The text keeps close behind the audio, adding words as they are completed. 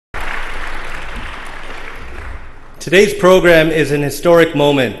Today's program is an historic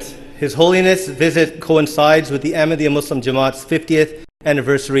moment. His Holiness' visit coincides with the Ahmadiyya Muslim Jamaat's 50th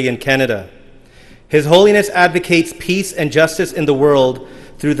anniversary in Canada. His Holiness advocates peace and justice in the world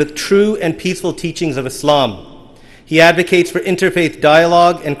through the true and peaceful teachings of Islam. He advocates for interfaith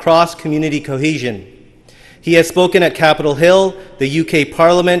dialogue and cross-community cohesion. He has spoken at Capitol Hill, the UK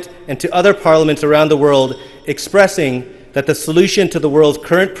Parliament, and to other parliaments around the world, expressing that the solution to the world's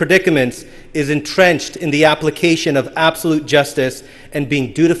current predicaments is entrenched in the application of absolute justice and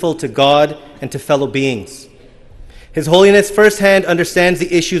being dutiful to God and to fellow beings. His Holiness firsthand understands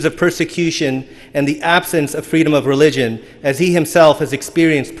the issues of persecution and the absence of freedom of religion, as he himself has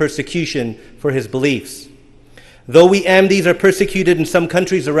experienced persecution for his beliefs. Though we Ahmadis are persecuted in some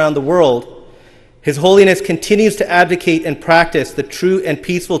countries around the world, His Holiness continues to advocate and practice the true and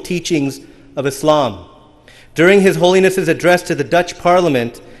peaceful teachings of Islam. During His Holiness's address to the Dutch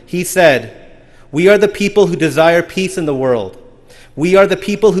Parliament, he said, "We are the people who desire peace in the world. We are the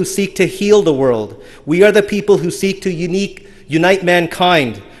people who seek to heal the world. We are the people who seek to unite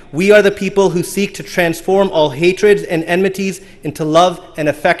mankind. We are the people who seek to transform all hatreds and enmities into love and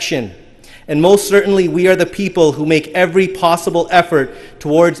affection. And most certainly, we are the people who make every possible effort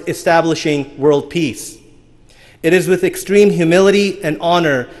towards establishing world peace. It is with extreme humility and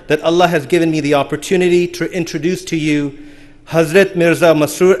honor that Allah has given me the opportunity to introduce to you Hazrat Mirza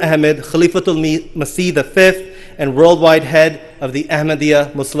Masroor Ahmad, Khalifatul Masih V and worldwide head of the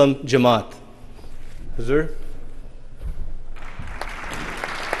Ahmadiyya Muslim Jamaat." Hazur.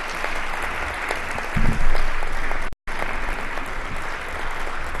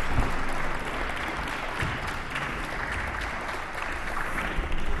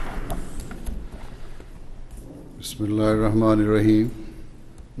 Bismillahir Rahmanir Rahim.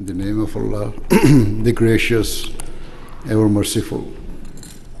 In the name of Allah, the gracious, ever merciful.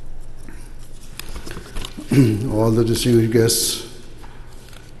 All the distinguished guests,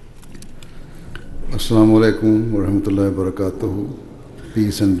 Assalamu alaikum wa rahmatullahi wa barakatuhu.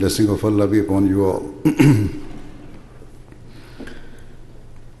 Peace and blessing of Allah be upon you all.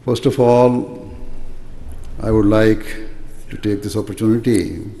 First of all, I would like to take this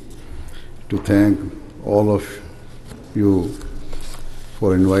opportunity to thank all of you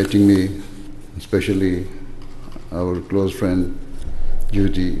for inviting me, especially our close friend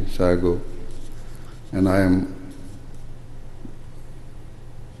Judy Sago. And I am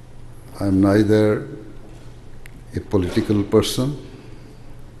neither a political person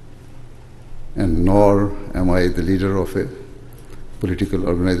and nor am I the leader of a political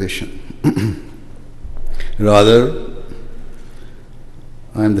organization. Rather,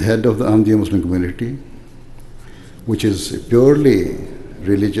 I am the head of the Ahmadiyya Muslim community, which is a purely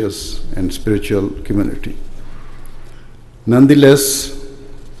religious and spiritual community. Nonetheless,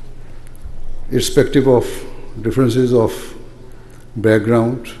 irrespective of differences of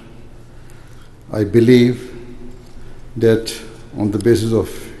background, I believe that on the basis of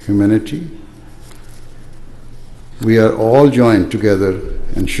humanity, we are all joined together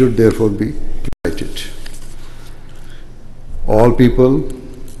and should therefore be united. All people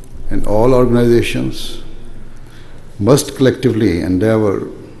and all organizations must collectively endeavor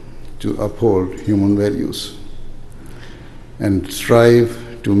to uphold human values and strive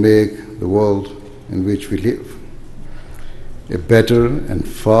to make the world in which we live a better and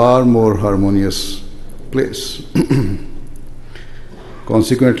far more harmonious place.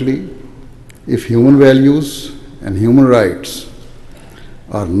 Consequently, if human values and human rights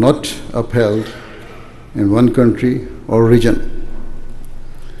are not upheld in one country or region,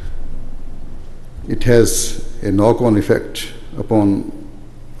 it has a knock-on effect upon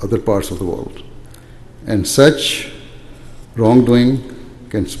other parts of the world, and such wrongdoing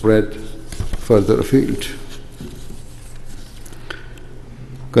can spread further afield.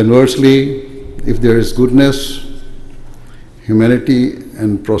 Conversely, if there is goodness, humanity,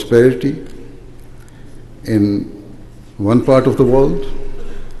 and prosperity in one part of the world,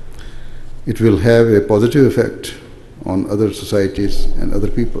 it will have a positive effect on other societies and other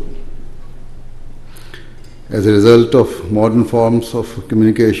people. As a result of modern forms of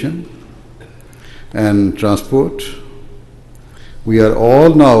communication and transport, we are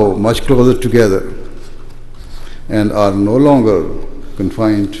all now much closer together and are no longer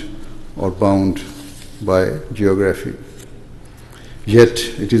confined or bound by geography. Yet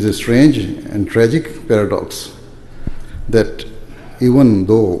it is a strange and tragic paradox that even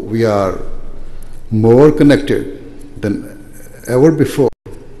though we are more connected than ever before,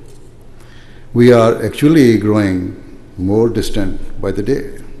 we are actually growing more distant by the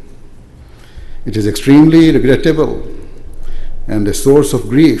day. It is extremely regrettable and a source of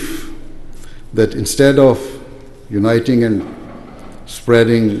grief that instead of uniting and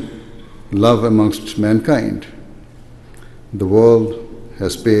spreading love amongst mankind, the world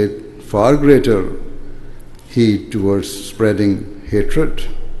has paid far greater heed towards spreading hatred,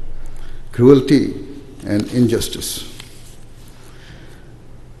 cruelty, and injustice.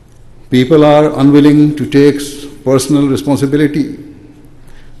 People are unwilling to take personal responsibility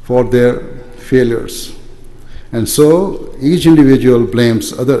for their failures, and so each individual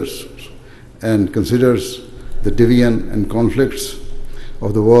blames others and considers the division and conflicts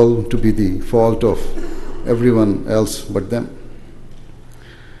of the world to be the fault of everyone else but them.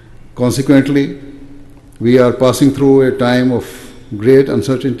 Consequently, we are passing through a time of great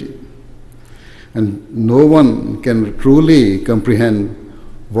uncertainty, and no one can truly comprehend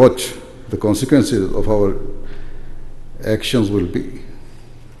what the consequences of our actions will be,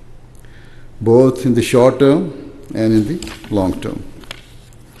 both in the short term and in the long term.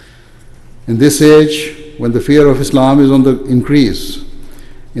 In this age, when the fear of Islam is on the increase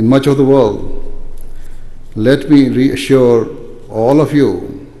in much of the world, let me reassure all of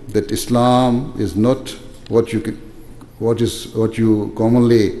you that Islam is not what you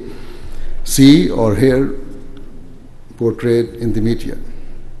commonly see or hear portrayed in the media.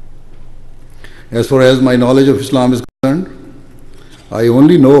 As far as my knowledge of Islam is concerned, I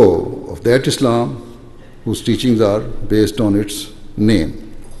only know of that Islam whose teachings are based on its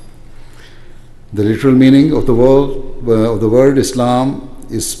name. The literal meaning of the word Islam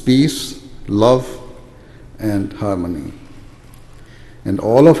is peace, love, and harmony. And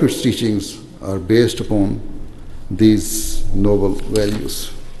all of its teachings are based upon these noble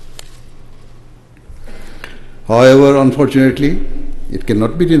values. However, unfortunately, it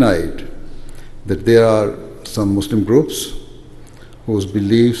cannot be denied that there are some Muslim groups whose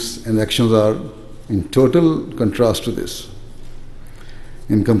beliefs and actions are in total contrast to this,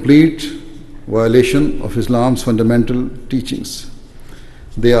 in complete violation of Islam's fundamental teachings.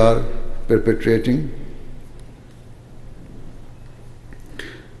 They are perpetrating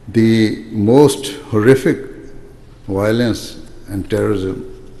the most horrific violence and terrorism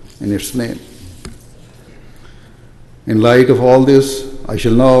in its name. In light of all this, I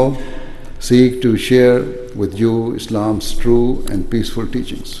shall now seek to share with you Islam's true and peaceful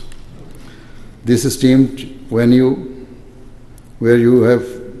teachings. This esteemed venue, where you have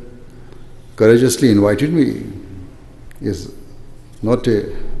courageously invited me, is not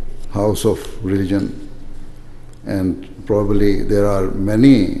a house of religion, and probably there are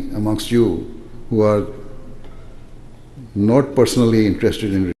many amongst you who are not personally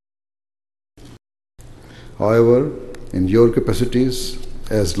interested in religion. However, in your capacities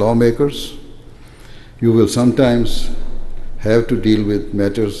as lawmakers, you will sometimes have to deal with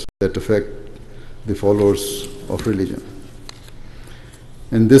matters that affect the followers of religion.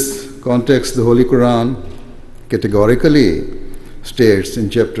 In this context, the Holy Quran categorically states in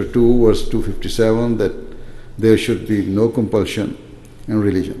chapter 2, verse 257, that there should be no compulsion in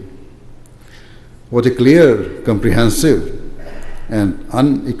religion. What a clear, comprehensive, and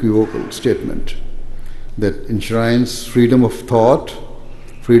unequivocal statement that enshrines freedom of thought,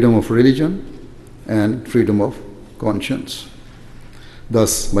 freedom of religion, and freedom of conscience.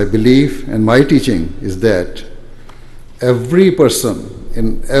 Thus, my belief and my teaching is that every person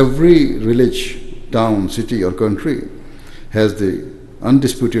in every village, town, city, or country has the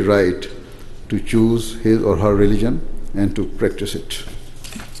undisputed right to choose his or her religion and to practice it.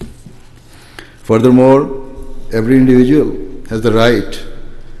 Furthermore, every individual has the right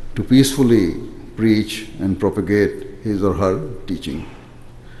to peacefully preach and propagate his or her teaching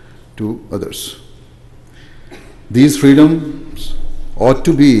to others. These freedoms ought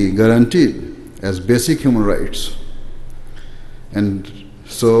to be guaranteed as basic human rights, and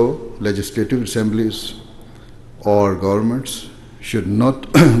so legislative assemblies or governments should not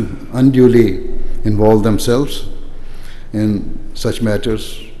unduly involve themselves in such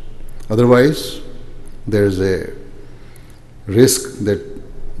matters. Otherwise, there is a risk that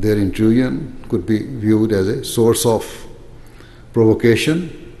their intrusion could be viewed as a source of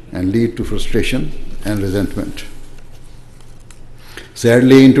provocation and lead to frustration and resentment.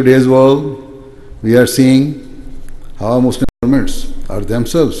 Sadly, in today's world, we are seeing how Muslim governments are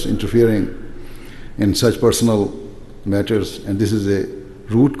themselves interfering in such personal matters, and this is a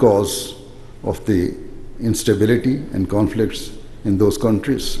root cause of the instability and conflicts in those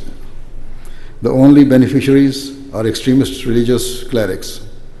countries. The only beneficiaries are extremist religious clerics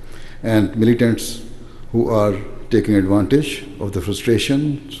and militants who are taking advantage of the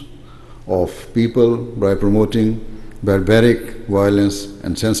frustrations of people by promoting barbaric violence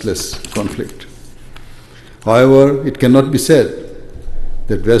and senseless conflict. However, it cannot be said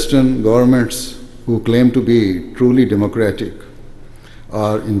that Western governments who claim to be truly democratic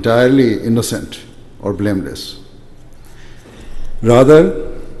are entirely innocent or blameless.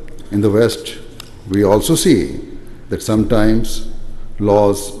 Rather, in the West, we also see that sometimes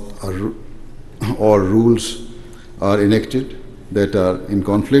laws or rules are enacted that are in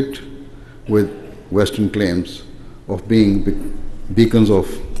conflict with Western claims of being beacons of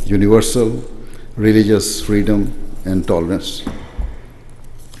universal religious freedom and tolerance.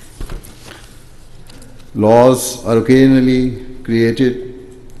 Laws are occasionally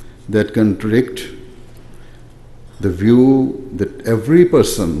created that contradict the view that every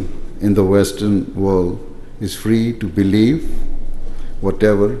person in the Western world is free to believe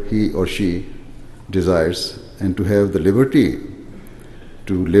whatever he or she desires and to have the liberty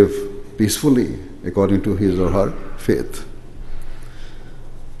to live peacefully according to his or her faith.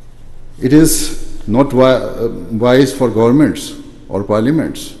 It is not wise for governments or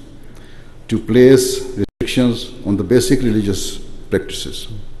parliaments to place restrictions on the basic religious practices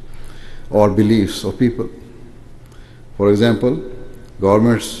or beliefs of people. For example,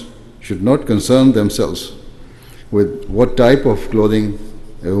 governments should not concern themselves with what type of clothing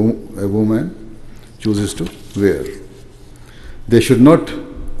a woman chooses to wear. They should not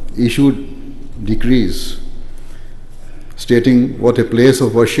issue decrees stating what a place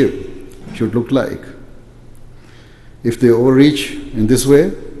of worship should look like. If they overreach in this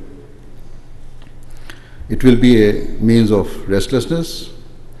way, it will be a means of restlessness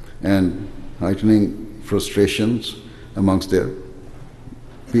and heightening frustrations amongst their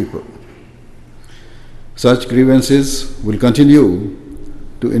people. Such grievances will continue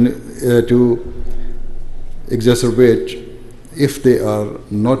to exacerbate if they are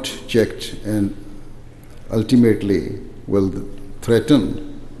not checked and ultimately will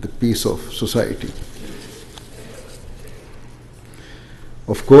threaten the peace of society.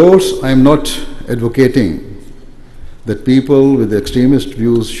 Of course, I am not advocating that people with extremist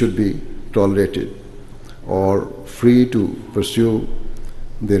views should be tolerated or free to pursue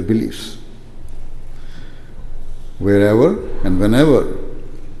their beliefs. Wherever and whenever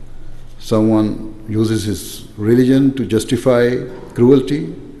someone uses his religion to justify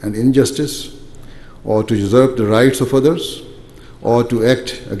cruelty and injustice, or to usurp the rights of others, or to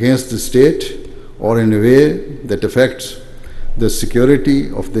act against the state, or in a way that affects the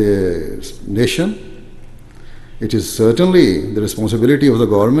security of the nation, it is certainly the responsibility of the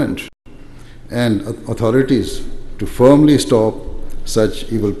government and authorities to firmly stop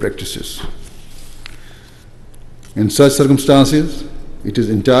such evil practices. In such circumstances, it is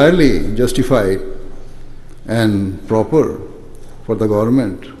entirely justified and proper for the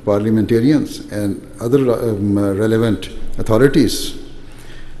government, parliamentarians, and other relevant authorities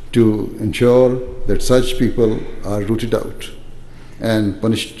to ensure that such people are rooted out and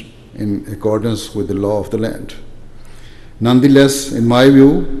punished in accordance with the law of the land. Nonetheless, in my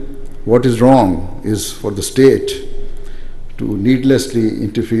view, what is wrong is for the state to needlessly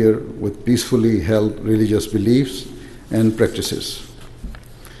interfere with peacefully held religious beliefs and practices.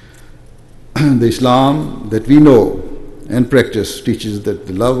 The Islam that we know and practice teaches that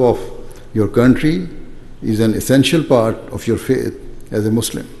the love of your country is an essential part of your faith as a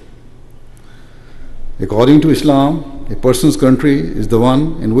Muslim. According to Islam, a person's country is the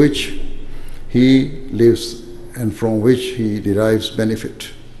one in which he lives and from which he derives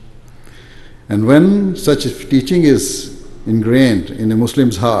benefit. And when such a teaching is ingrained in a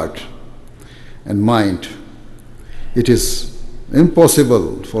Muslim's heart and mind, it is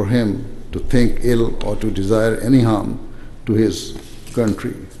impossible for him to think ill or to desire any harm to his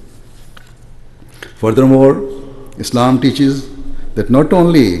country. Furthermore, Islam teaches that not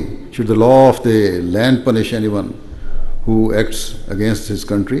only should the law of the land punish anyone who acts against his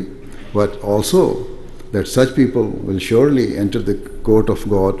country, but also that such people will surely enter the court of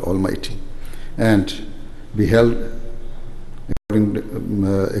God Almighty and be held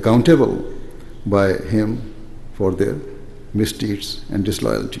accountable by Him for their misdeeds and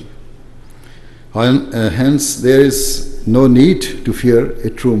disloyalty. Hence, there is no need to fear a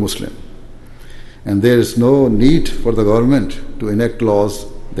true Muslim, and there is no need for the government to enact laws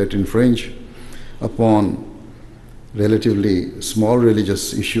that infringe upon relatively small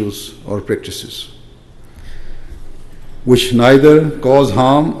religious issues or practices, which neither cause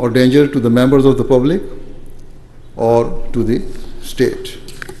harm or danger to the members of the public or to the state.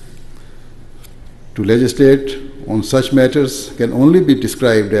 To legislate on such matters can only be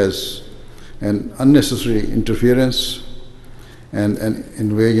described as an unnecessary interference and an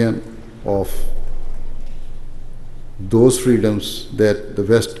invasion of those freedoms that the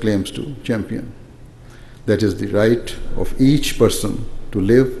West claims to champion. That is the right of each person to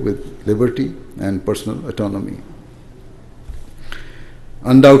live with liberty and personal autonomy.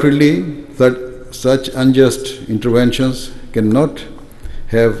 Undoubtedly, such unjust interventions cannot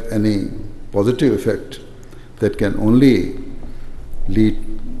have any positive effect, that can only lead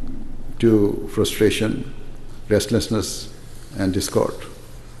to frustration, restlessness, and discord.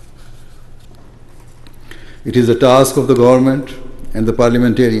 It is the task of the government and the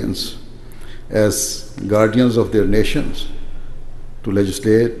parliamentarians, as guardians of their nations, to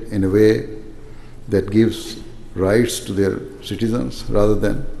legislate in a way that gives rights to their citizens rather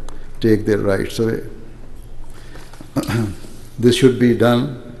than take their rights away. This should be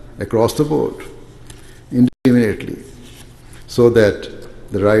done across the board, indiscriminately, so that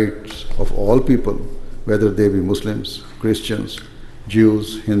the rights of all people, whether they be Muslims, Christians,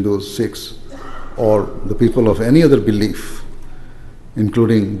 Jews, Hindus, Sikhs, or the people of any other belief,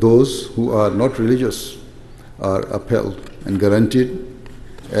 including those who are not religious, are upheld and guaranteed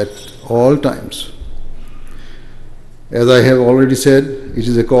at all times. As I have already said, it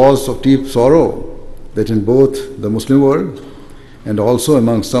is a cause of deep sorrow that in both the Muslim world and also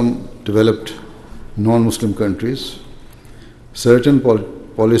among some developed non-Muslim countries, certain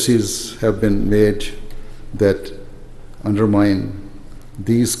policies have been made that undermine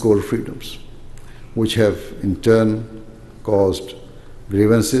these core freedoms, which have in turn caused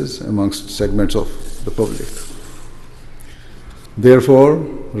grievances amongst segments of the public. Therefore,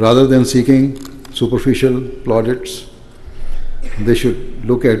 rather than seeking superficial plaudits, they should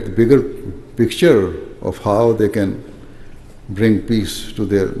look at the bigger picture of how they can bring peace to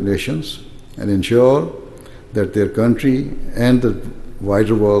their nations and ensure that their country and the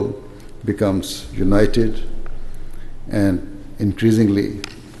wider world becomes united and increasingly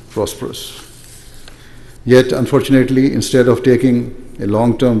prosperous. Yet, unfortunately, instead of taking a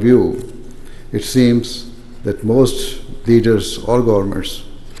long-term view, it seems that most leaders or governments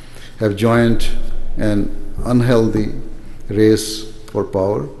have joined an unhealthy race for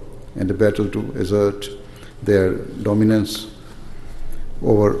power and a battle to assert their dominance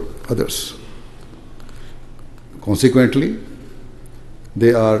over others. Consequently,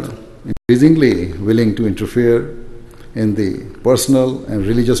 they are increasingly willing to interfere in the personal and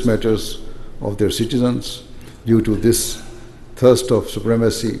religious matters of their citizens due to this thirst of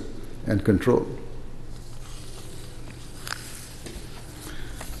supremacy and control.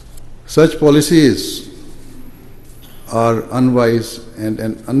 Such policies are unwise and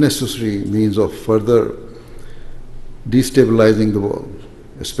an unnecessary means of further destabilizing the world,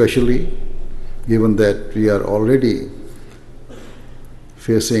 especially given that we are already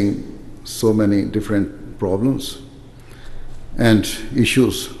facing so many different problems and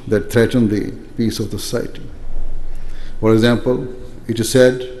issues that threaten the peace of the society. For example, it is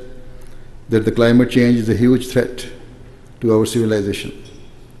said that the climate change is a huge threat to our civilization.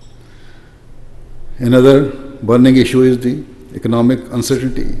 Another burning issue is the economic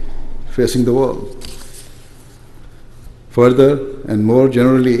uncertainty facing the world. Further and more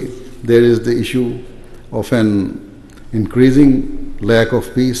generally, there is the issue of an increasing lack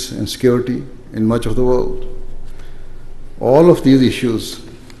of peace and security in much of the world. All of these issues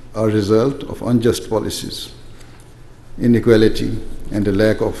are a result of unjust policies, inequality, and a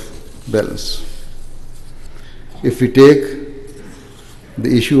lack of balance. If we take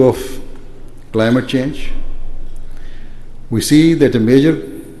the issue of climate change, we see that a major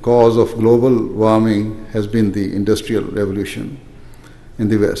cause of global warming has been the Industrial Revolution in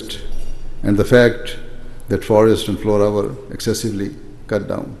the West and the fact that forests and flora were excessively cut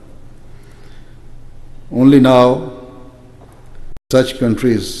down. Only now such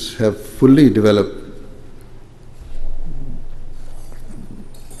countries have fully developed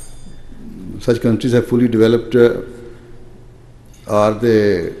are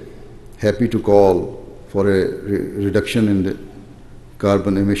they happy to call for a reduction in the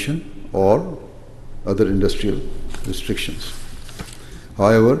carbon emission or other industrial restrictions.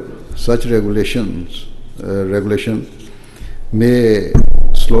 However, such regulation may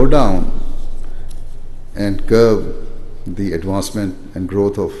slow down and curb the advancement and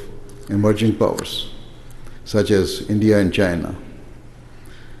growth of emerging powers such as India and China.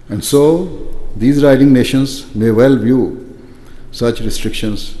 And so, these rising nations may well view such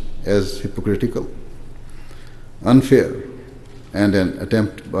restrictions as hypocritical, unfair, and an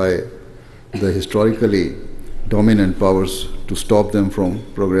attempt by the historically dominant powers to stop them from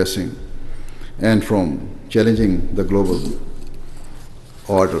progressing and from challenging the global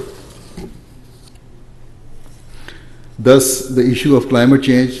order. Thus, the issue of climate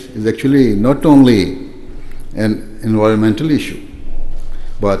change is actually not only an environmental issue,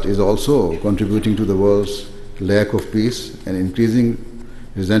 but is also contributing to the world's lack of peace and increasing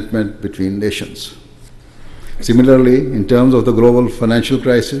resentment between nations. Similarly, in terms of the global financial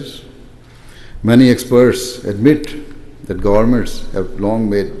crisis, many experts admit that governments have long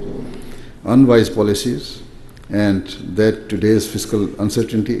made unwise policies and that today's fiscal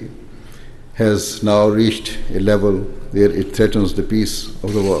uncertainty has now reached a level where it threatens the peace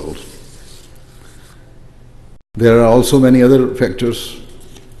of the world. There are also many other factors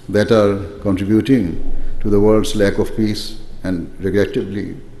that are contributing to the world's lack of peace, and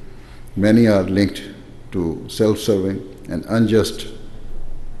regrettably, many are linked to self-serving and unjust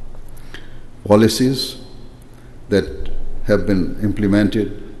policies that have been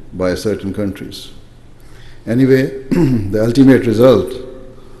implemented by certain countries. Anyway, the ultimate result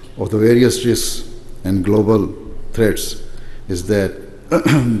of the various risks and global threats is that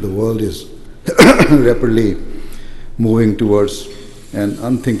the world is rapidly moving towards an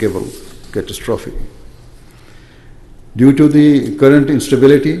unthinkable catastrophe. Due to the current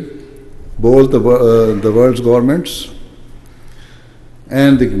instability, both the world's governments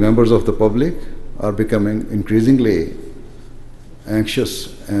and the members of the public are becoming increasingly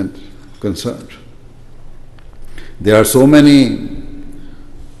anxious and concerned. There are so many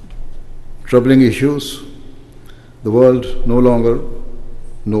troubling issues, the world no longer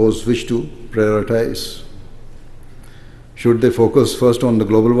knows which to prioritize. Should they focus first on the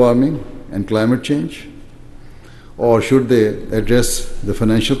global warming and climate change? Or should they address the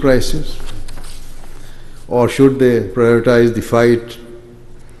financial crisis? Or should they prioritize the fight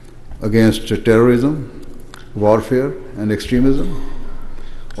against terrorism, warfare, and extremism?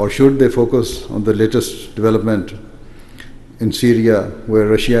 Or should they focus on the latest development in Syria, where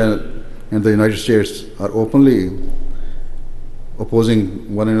Russia and the United States are openly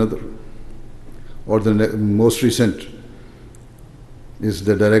opposing one another? Or the most recent is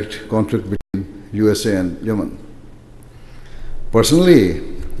the direct conflict between USA and Yemen. Personally,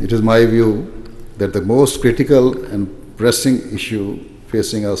 it is my view that the most critical and pressing issue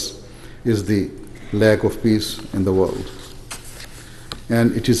facing us is the lack of peace in the world.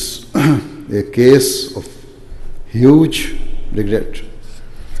 And it is a case of huge regret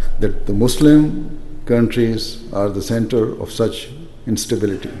that the Muslim countries are the center of such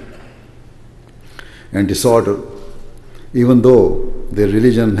instability and disorder, even though their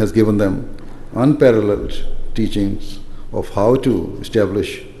religion has given them unparalleled teachings of how to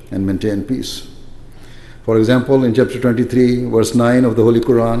establish and maintain peace. For example, in chapter 23, verse 9 of the Holy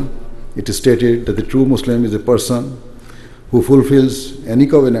Quran, it is stated that the true Muslim is a person who fulfills any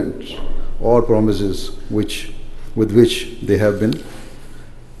covenant or promises with which they have been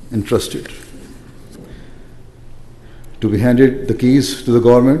entrusted. To be handed the keys to the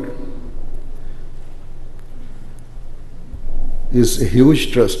government is a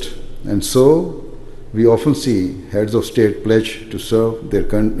huge trust, and so we often see heads of state pledge to serve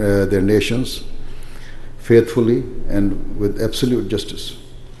their nations faithfully and with absolute justice.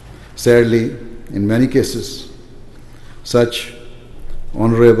 Sadly, in many cases, such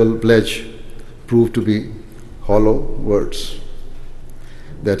honorable pledge prove to be hollow words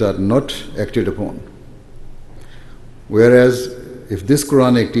that are not acted upon. Whereas, if this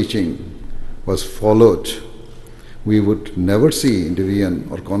Quranic teaching was followed, we would never see division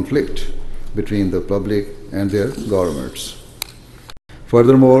or conflict between the public and their governments.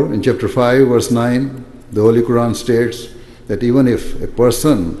 Furthermore, in chapter 5, verse 9, the Holy Quran states that even if a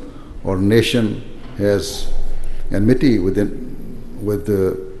person or nation has enmity with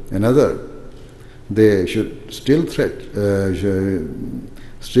another, they should still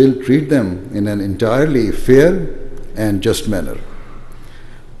treat them in an entirely fair and just manner,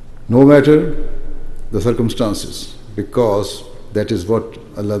 no matter the circumstances, because that is what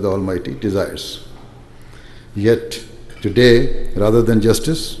Allah the Almighty desires. Yet today, rather than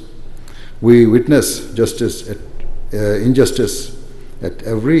justice, we witness injustice at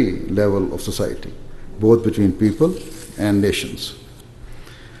every level of society, both between people and nations.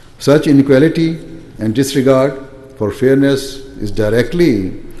 Such inequality and disregard for fairness is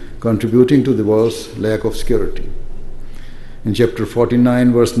directly contributing to the world's lack of security. In chapter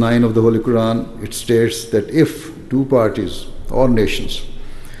 49, verse 9 of the Holy Quran, it states that if two parties or nations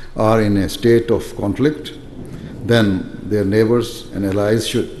are in a state of conflict, then their neighbors and allies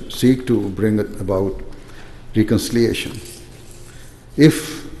should seek to bring about reconciliation.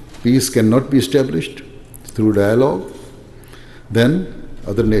 If peace cannot be established through dialogue, then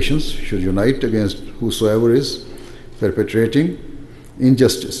other nations should unite against whosoever is perpetrating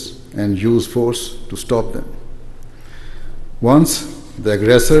injustice and use force to stop them. Once the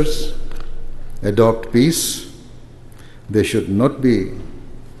aggressors adopt peace, they should not be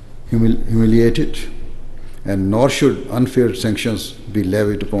humiliated and nor should unfair sanctions be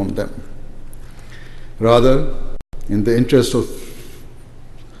levied upon them. Rather, in the interest of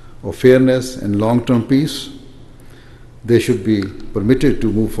fairness and long-term peace, they should be permitted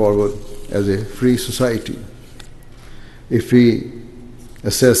to move forward as a free society. If we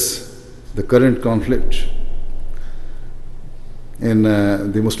assess the current conflict in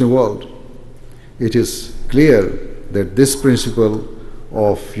the Muslim world, it is clear that this principle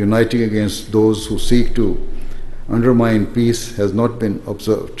of uniting against those who seek to undermine peace has not been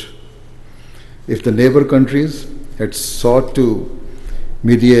observed. If the neighbor countries had sought to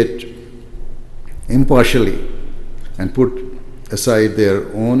mediate impartially and put aside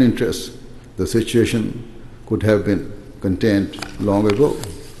their own interests, the situation could have been contained long ago.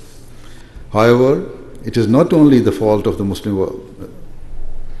 However, it is not only the fault of the Muslim world,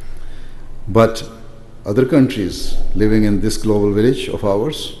 but other countries living in this global village of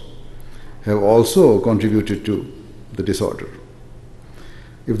ours have also contributed to the disorder.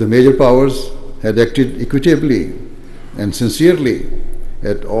 If the major powers had acted equitably and sincerely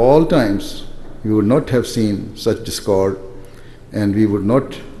at all times, we would not have seen such discord, and we would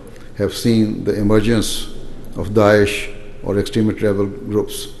not have seen the emergence of Daesh or extremist rebel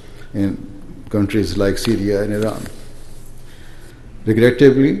groups in countries like Syria and Iran.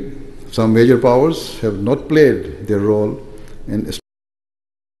 Regrettably, some major powers have not played their role in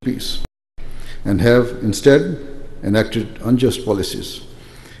peace and have instead enacted unjust policies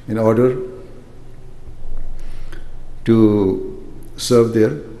in order to serve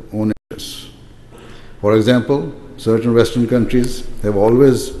their own interests. For example, certain Western countries have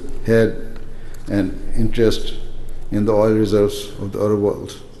always had an interest in the oil reserves of the Arab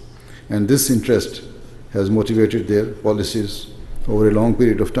world, and this interest has motivated their policies over a long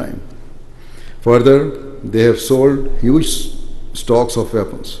period of time. Further, they have sold huge stocks of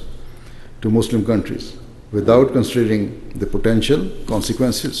weapons to Muslim countries without considering the potential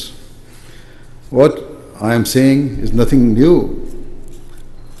consequences. What I am saying is nothing new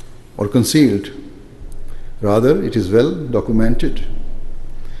or concealed. Rather, it is well documented.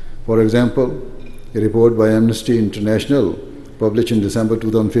 For example, a report by Amnesty International published in December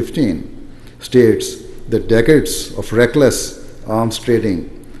 2015 states that decades of reckless arms trading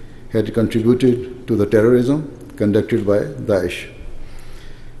had contributed to the terrorism conducted by Daesh.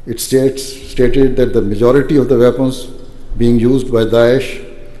 It stated that the majority of the weapons being used by Daesh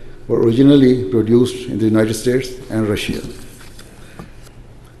were originally produced in the United States and Russia.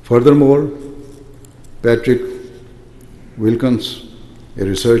 Furthermore, Patrick Wilkins, a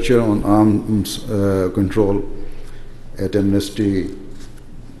researcher on arms control at Amnesty,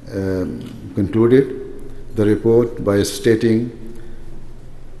 concluded the report by stating,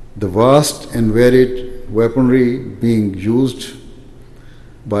 "The vast and varied weaponry being used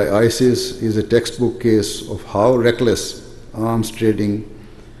by ISIS is a textbook case of how reckless arms trading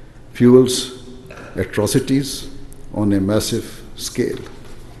fuels atrocities on a massive scale."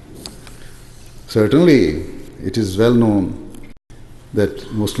 Certainly, it is well known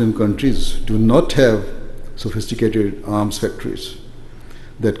that Muslim countries do not have sophisticated arms factories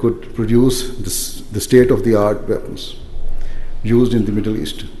that could produce the state-of-the-art weapons used in the Middle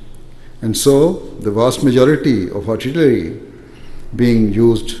East. And so, the vast majority of artillery being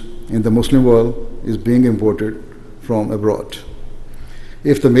used in the Muslim world is being imported from abroad.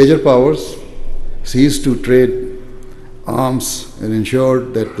 If the major powers cease to trade arms and ensure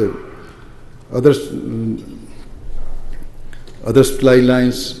that the other supply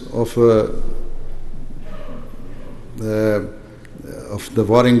lines of the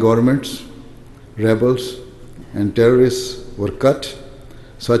warring governments, rebels, and terrorists were cut,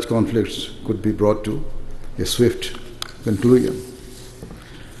 such conflicts could be brought to a swift conclusion.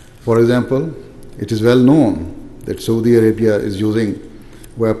 For example, it is well known that Saudi Arabia is using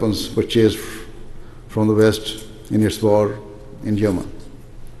weapons purchased from the West in its war in Yemen,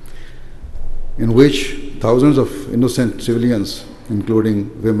 in which thousands of innocent civilians,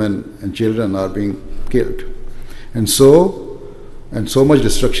 including women and children, are being killed. And so much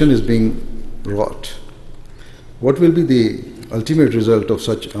destruction is being wrought. What will be the ultimate result of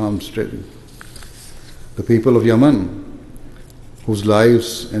such arms trading? The people of Yemen, whose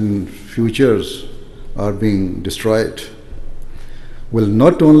lives and futures are being destroyed, will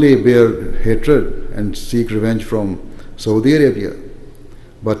not only bear hatred and seek revenge from Saudi Arabia,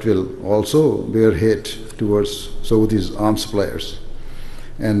 but will also bear hate towards Saudi's arms suppliers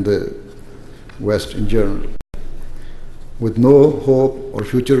and the West in general. With no hope or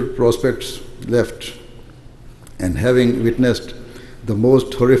future prospects left, and having witnessed the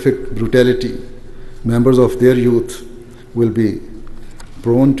most horrific brutality, members of their youth will be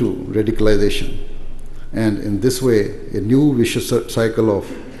prone to radicalization, and in this way a new vicious cycle of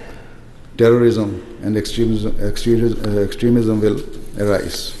terrorism and extremism will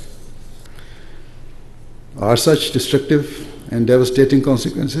arise. Are such destructive and devastating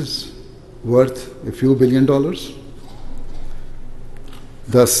consequences worth a few $billion?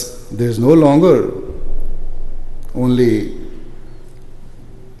 Thus, there is no longer only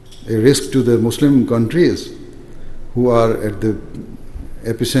a risk to the Muslim countries who are at the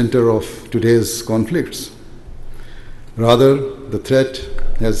epicenter of today's conflicts. Rather, the threat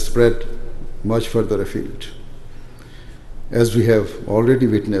has spread much further afield, as we have already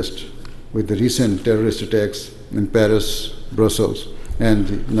witnessed with the recent terrorist attacks in Paris, Brussels, and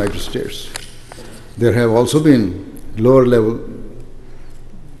the United States. There have also been lower level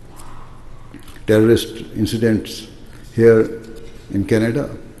terrorist incidents here in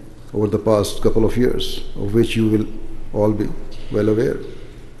Canada over the past couple of years, of which you will all be well aware.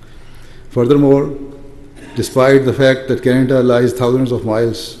 Furthermore, despite the fact that Canada lies thousands of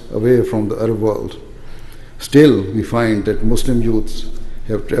miles away from the Arab world, still we find that Muslim youths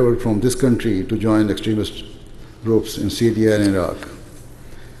have traveled from this country to join extremist groups in Syria and Iraq.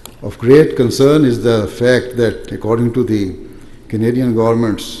 Of great concern is the fact that, according to the Canadian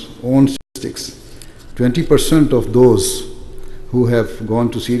government's own statistics, 20% of those who have gone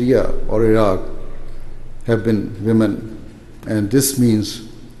to Syria or Iraq have been women, and this means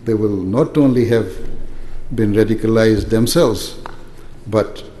they will not only have been radicalized themselves,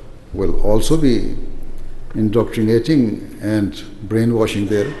 but will also be indoctrinating and brainwashing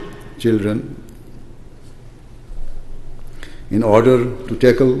their children. In order to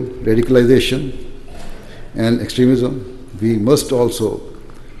tackle radicalization and extremism, we must also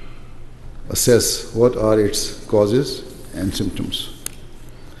assess what are its causes and symptoms.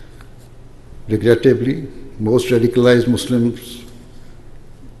 Regrettably, most radicalized Muslims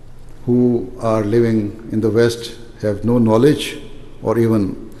who are living in the West have no knowledge or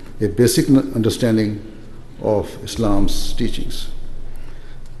even a basic understanding of Islam's teachings.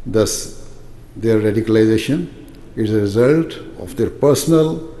 Thus, their radicalization is a result of their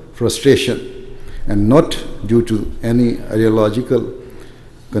personal frustration and not due to any ideological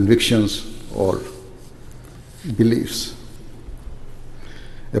convictions or beliefs.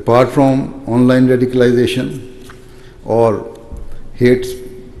 Apart from online radicalization or hate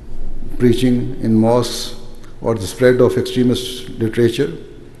preaching in mosques or the spread of extremist literature,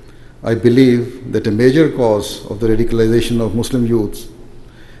 I believe that a major cause of the radicalization of Muslim youths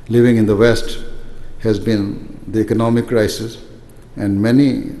living in the West has been the economic crisis, and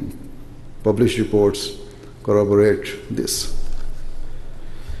many published reports corroborate this.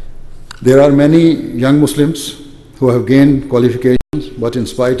 There are many young Muslims who have gained qualifications, but in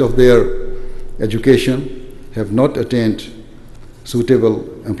spite of their education, have not attained suitable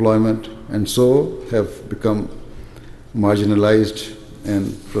employment and so have become marginalized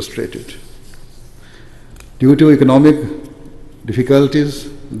and frustrated. Due to economic difficulties,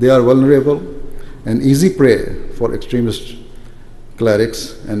 they are vulnerable and easy prey for extremist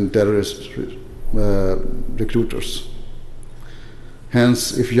clerics and terrorist recruiters.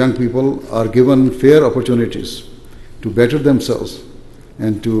 Hence, if young people are given fair opportunities to better themselves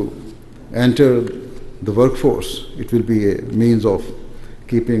and to enter the workforce, it will be a means of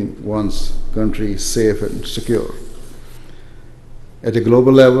keeping one's country safe and secure. At a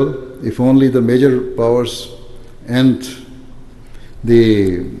global level, if only the major powers and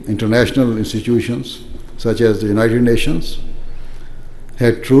the international institutions, such as the United Nations,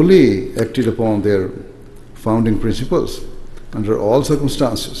 had truly acted upon their founding principles under all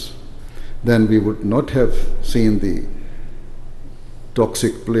circumstances, then we would not have seen the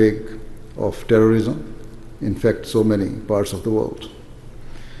toxic plague of terrorism infect so many parts of the world.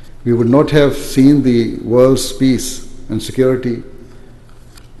 We would not have seen the world's peace and security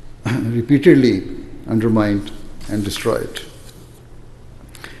repeatedly undermined and destroyed.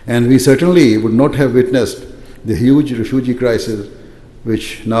 And we certainly would not have witnessed the huge refugee crisis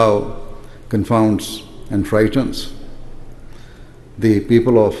which now confounds and frightens the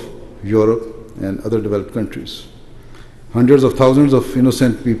people of Europe and other developed countries. Hundreds of thousands of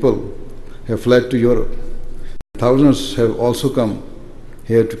innocent people have fled to Europe. Thousands have also come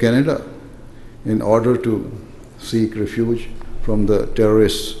here to Canada in order to seek refuge from the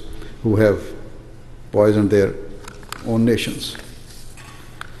terrorists who have poisoned their own nations.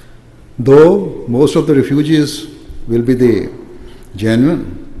 Though most of the refugees will be the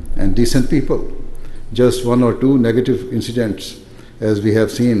genuine and decent people, just one or two negative incidents, as we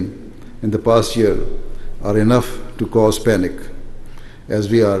have seen in the past year, are enough to cause panic, as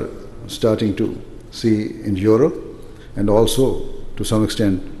we are starting to see in Europe and also to some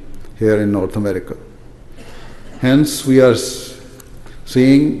extent here in North America. Hence, we are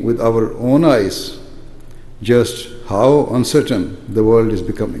seeing with our own eyes just how uncertain the world is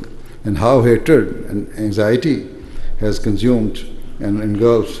becoming and how hatred and anxiety has consumed and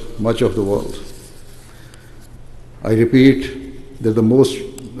engulfed much of the world. I repeat that the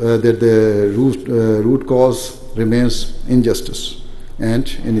root cause remains injustice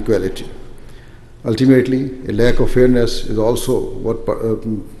and inequality. Ultimately, a lack of fairness is also what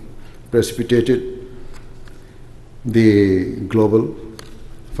precipitated the global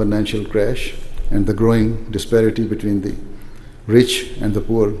financial crash and the growing disparity between the rich and the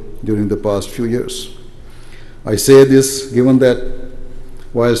poor during the past few years. I say this given that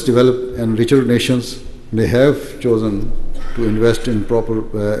whilst developed and richer nations may have chosen to invest in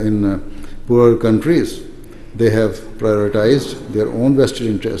poorer countries, they have prioritized their own vested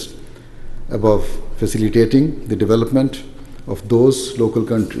interest above facilitating the development of those local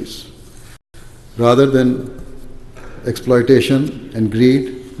countries. Rather than exploitation and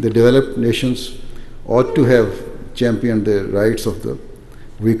greed, the developed nations ought to have championed the rights of the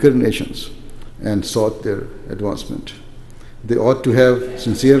weaker nations and sought their advancement. They ought to have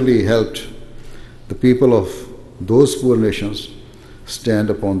sincerely helped the people of those poor nations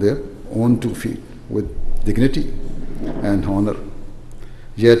stand upon their own 2 feet with dignity and honor.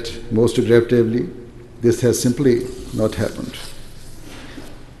 Yet, most regrettably, this has simply not happened.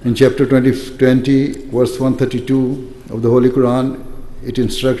 In chapter 20, verse 132 of the Holy Quran, it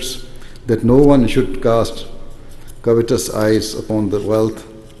instructs that no one should cast covetous eyes upon the wealth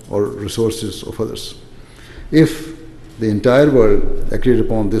or resources of others. If the entire world agreed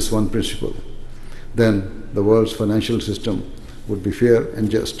upon this one principle, then the world's financial system would be fair and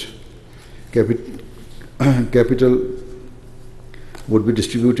just. Capital would be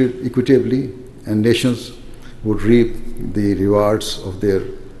distributed equitably, and nations would reap the rewards of their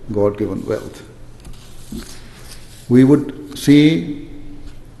God-given wealth. We would see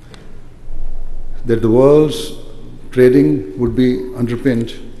that the world's trading would be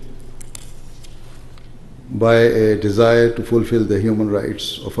underpinned by a desire to fulfill the human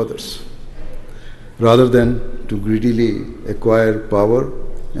rights of others, rather than to greedily acquire power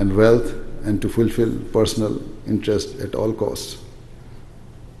and wealth and to fulfill personal interest at all costs.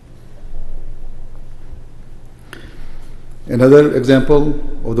 Another example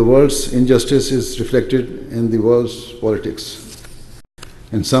of the world's injustice is reflected in the world's politics.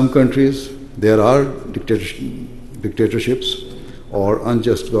 In some countries, there are dictatorships or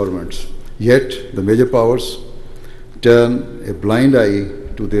unjust governments, yet the major powers turn a blind eye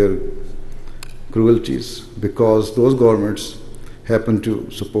to their cruelties because those governments happen to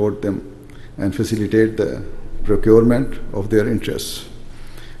support them and facilitate the procurement of their interests.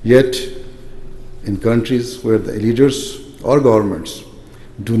 Yet, in countries where the leaders or governments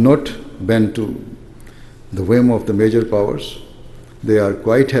do not bend to the whim of the major powers, they are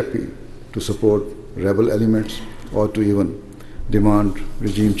quite happy to support rebel elements or to even demand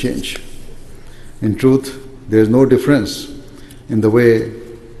regime change. In truth, there is no difference in the way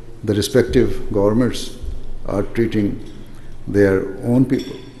the respective governments are treating their own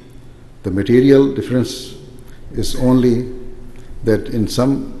people. The material difference is only that in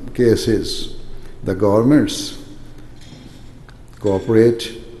some cases the governments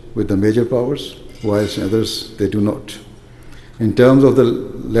cooperate with the major powers, whilst in others they do not. In terms of the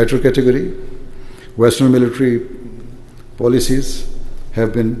latter category, Western military policies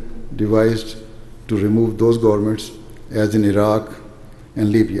have been devised to remove those governments, as in Iraq and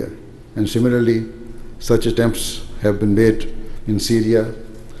Libya, and similarly, such attempts have been made in Syria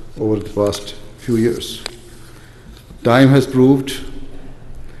over the past few years. Time has proved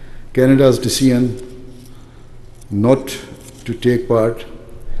Canada's decision not to take part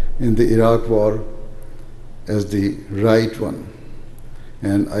in the Iraq war as the right one.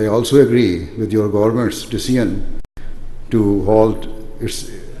 And I also agree with your government's decision to halt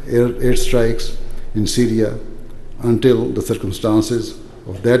its airstrikes in Syria until the circumstances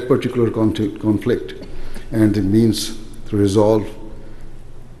of that particular conflict and the means to resolve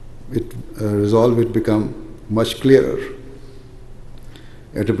it become much clearer.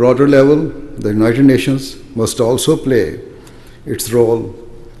 At a broader level, the United Nations must also play its role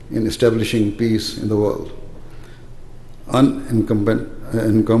in establishing peace in the world, unencumbered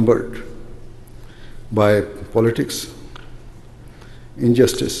by politics,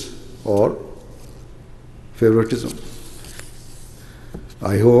 injustice, or favoritism.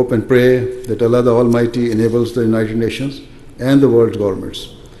 I hope and pray that Allah the Almighty enables the United Nations and the world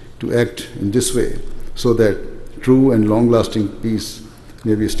governments to act in this way so that true and long-lasting peace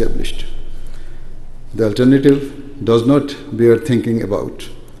may be established. The alternative does not bear thinking about,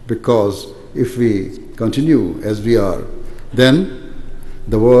 because if we continue as we are, then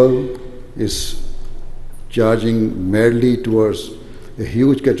the world is charging madly towards a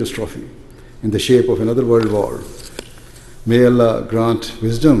huge catastrophe in the shape of another world war. May Allah grant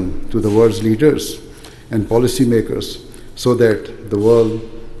wisdom to the world's leaders and policymakers so that the world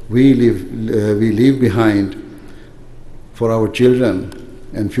we leave behind for our children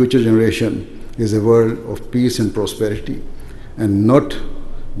and future generation is a world of peace and prosperity, and not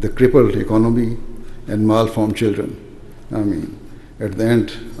the crippled economy and malformed children. At the end,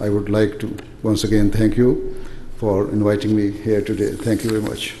 I would like to once again thank you for inviting me here today. Thank you very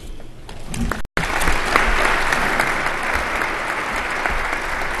much.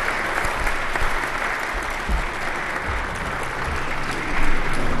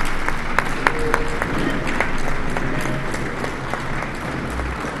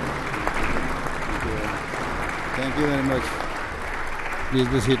 Thank you very much. Please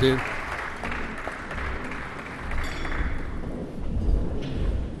be seated.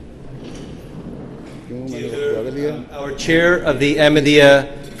 Our chair of the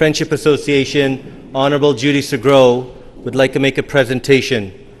Ahmadiyya Friendship Association, Honorable Judy Segro, would like to make a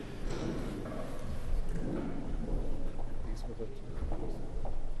presentation.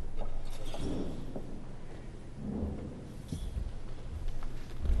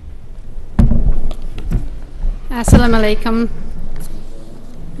 Assalamu alaikum.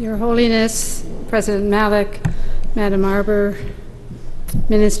 Your Holiness, President Malik, Madam Arbor,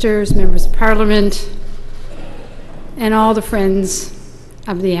 ministers, members of Parliament, and all the friends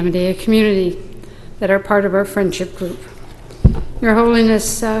of the Ahmadiyya community that are part of our friendship group. Your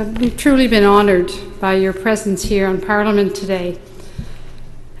Holiness, we've truly been honored by your presence here on Parliament today.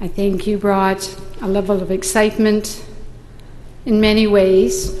 I think you brought a level of excitement in many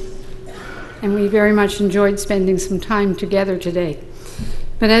ways, and we very much enjoyed spending some time together today.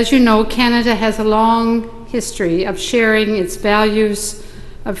 But as you know, Canada has a long history of sharing its values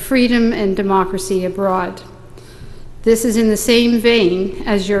of freedom and democracy abroad. This is in the same vein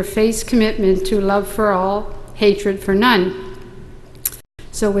as your faith's commitment to love for all, hatred for none.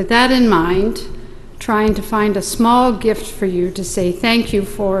 So with that in mind, trying to find a small gift for you to say thank you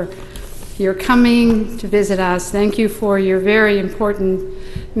for your coming to visit us. Thank you for your very important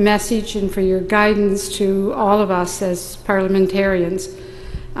message and for your guidance to all of us as parliamentarians.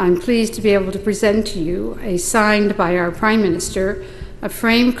 I'm pleased to be able to present to you a signed by our Prime Minister, a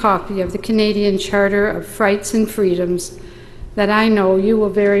framed copy of the Canadian Charter of Rights and Freedoms that I know you will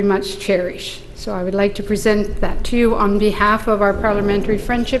very much cherish. So I would like to present that to you on behalf of our Parliamentary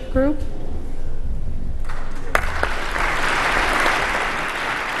Friendship Group.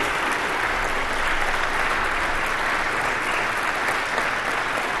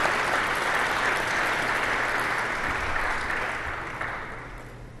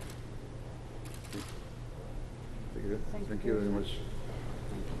 Thank you very much.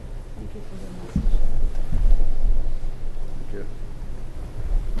 Thank you for the message. Thank you.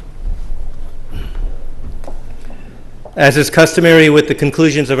 As is customary with the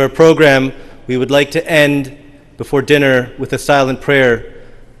conclusions of our program, we would like to end before dinner with a silent prayer.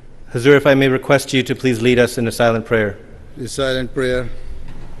 Hazur, if I may request you to please lead us in a silent prayer. The silent prayer.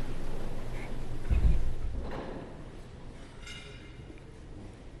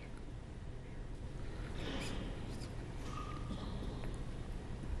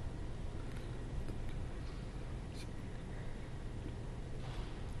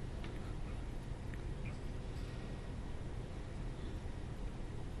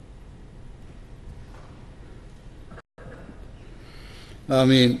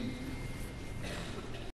 Ameen.